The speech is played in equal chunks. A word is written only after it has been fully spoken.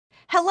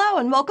Hello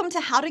and welcome to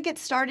How to Get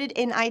Started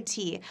in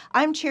IT.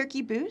 I'm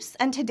Cherokee Boose,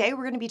 and today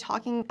we're going to be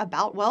talking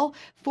about,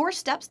 4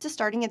 steps to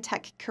starting a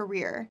tech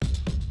career.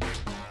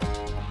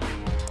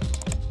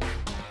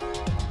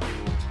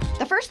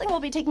 The first thing we'll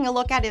be taking a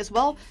look at is,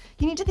 you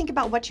need to think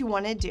about what you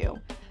want to do.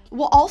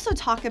 We'll also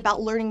talk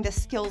about learning the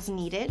skills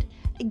needed,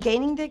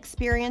 gaining the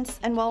experience,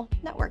 and,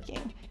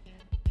 networking.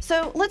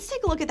 So let's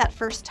take a look at that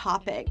first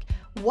topic.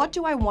 What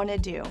do I want to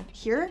do?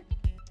 Here,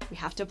 we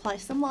have to apply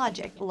some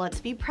logic.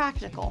 Let's be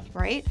practical,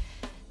 right?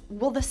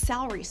 Will the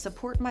salary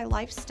support my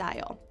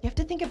lifestyle? You have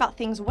to think about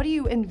things. What do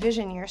you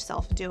envision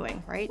yourself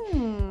doing, right?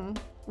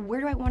 Where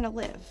do I want to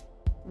live?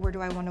 Where do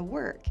I want to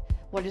work?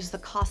 What is the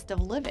cost of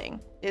living?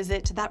 Is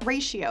it that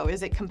ratio?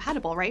 Is it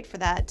compatible, right, for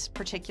that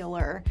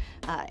particular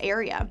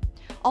area?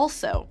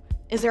 Also,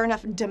 is there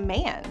enough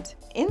demand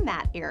in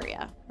that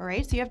area,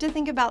 right? So you have to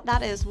think about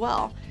that as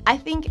well. I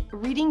think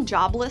reading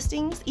job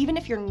listings, even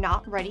if you're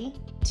not ready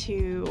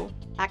to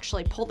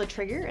actually pull the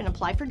trigger and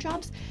apply for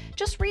jobs,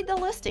 just read the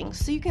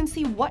listings so you can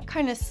see what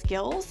kind of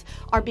skills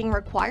are being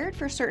required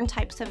for certain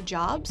types of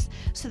jobs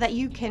so that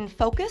you can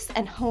focus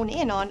and hone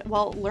in on,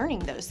 learning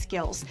those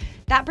skills.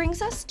 That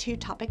brings us to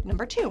topic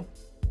number 2.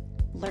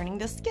 Learning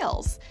the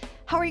skills.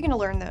 How are you going to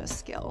learn those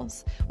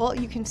skills? Well,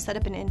 you can set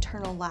up an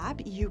internal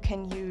lab. You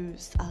can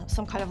use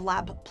some kind of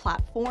lab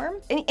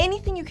platform.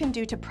 Anything you can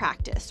do to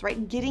practice,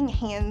 right? Getting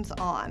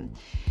hands-on.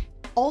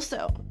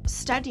 Also,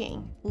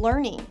 studying,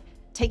 learning,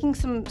 taking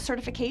some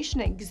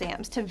certification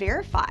exams to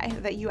verify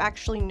that you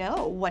actually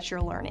know what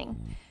you're learning.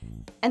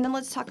 And then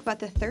let's talk about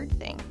the third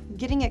thing,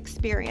 getting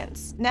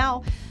experience.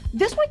 Now,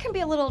 this one can be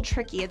a little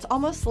tricky. It's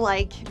almost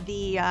like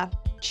the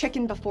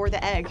chicken before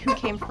the egg, who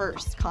came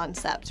first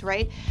concept,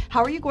 right?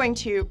 How are you going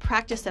to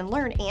practice and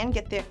learn and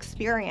get the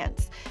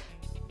experience?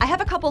 I have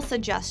a couple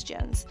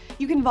suggestions.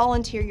 You can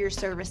volunteer your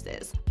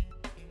services.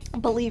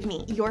 Believe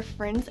me, your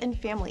friends and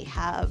family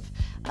have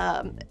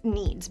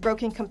needs,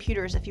 broken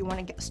computers if you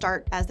want to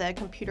start as a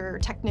computer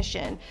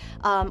technician,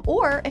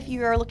 or if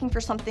you are looking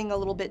for something a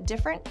little bit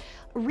different,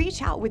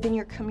 reach out within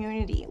your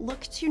community.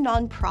 Look to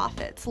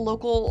nonprofits,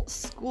 local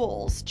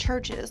schools,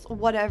 churches,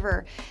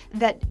 whatever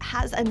that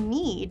has a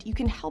need. You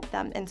can help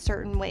them in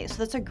certain ways. So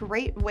that's a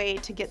great way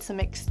to get some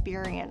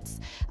experience.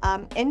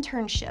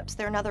 Internships,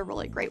 they're another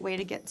really great way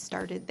to get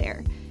started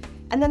there.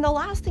 And then the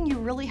last thing you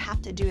really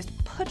have to do is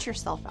put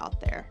yourself out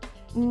there.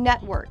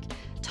 Network.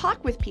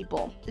 Talk with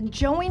people.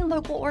 Join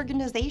local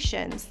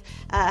organizations.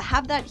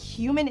 Have that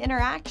human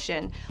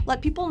interaction.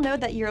 Let people know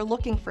that you're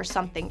looking for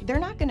something. They're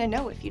not going to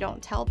know if you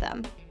don't tell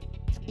them.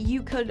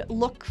 You could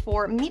look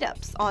for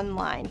meetups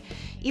online.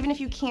 Even if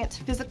you can't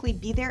physically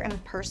be there in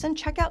person,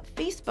 check out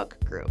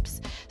Facebook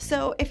groups.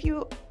 So if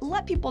you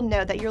let people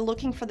know that you're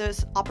looking for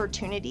those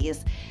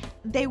opportunities,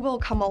 they will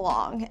come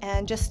along.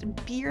 And just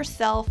be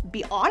yourself,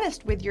 be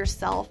honest with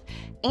yourself,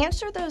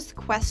 answer those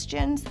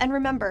questions, and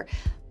remember,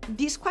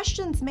 these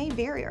questions may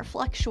vary or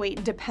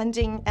fluctuate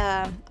depending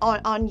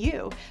on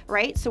you,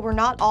 right? So we're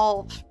not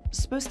all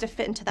supposed to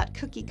fit into that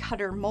cookie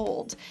cutter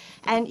mold.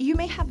 And you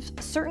may have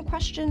certain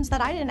questions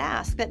that I didn't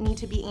ask that need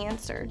to be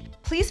answered.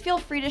 Please feel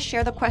free to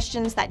share the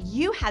questions that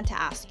you had to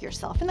ask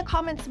yourself in the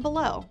comments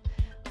below.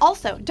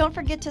 Also, don't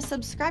forget to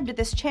subscribe to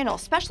this channel,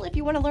 especially if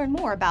you want to learn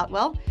more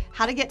about,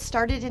 how to get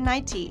started in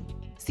IT.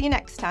 See you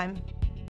next time.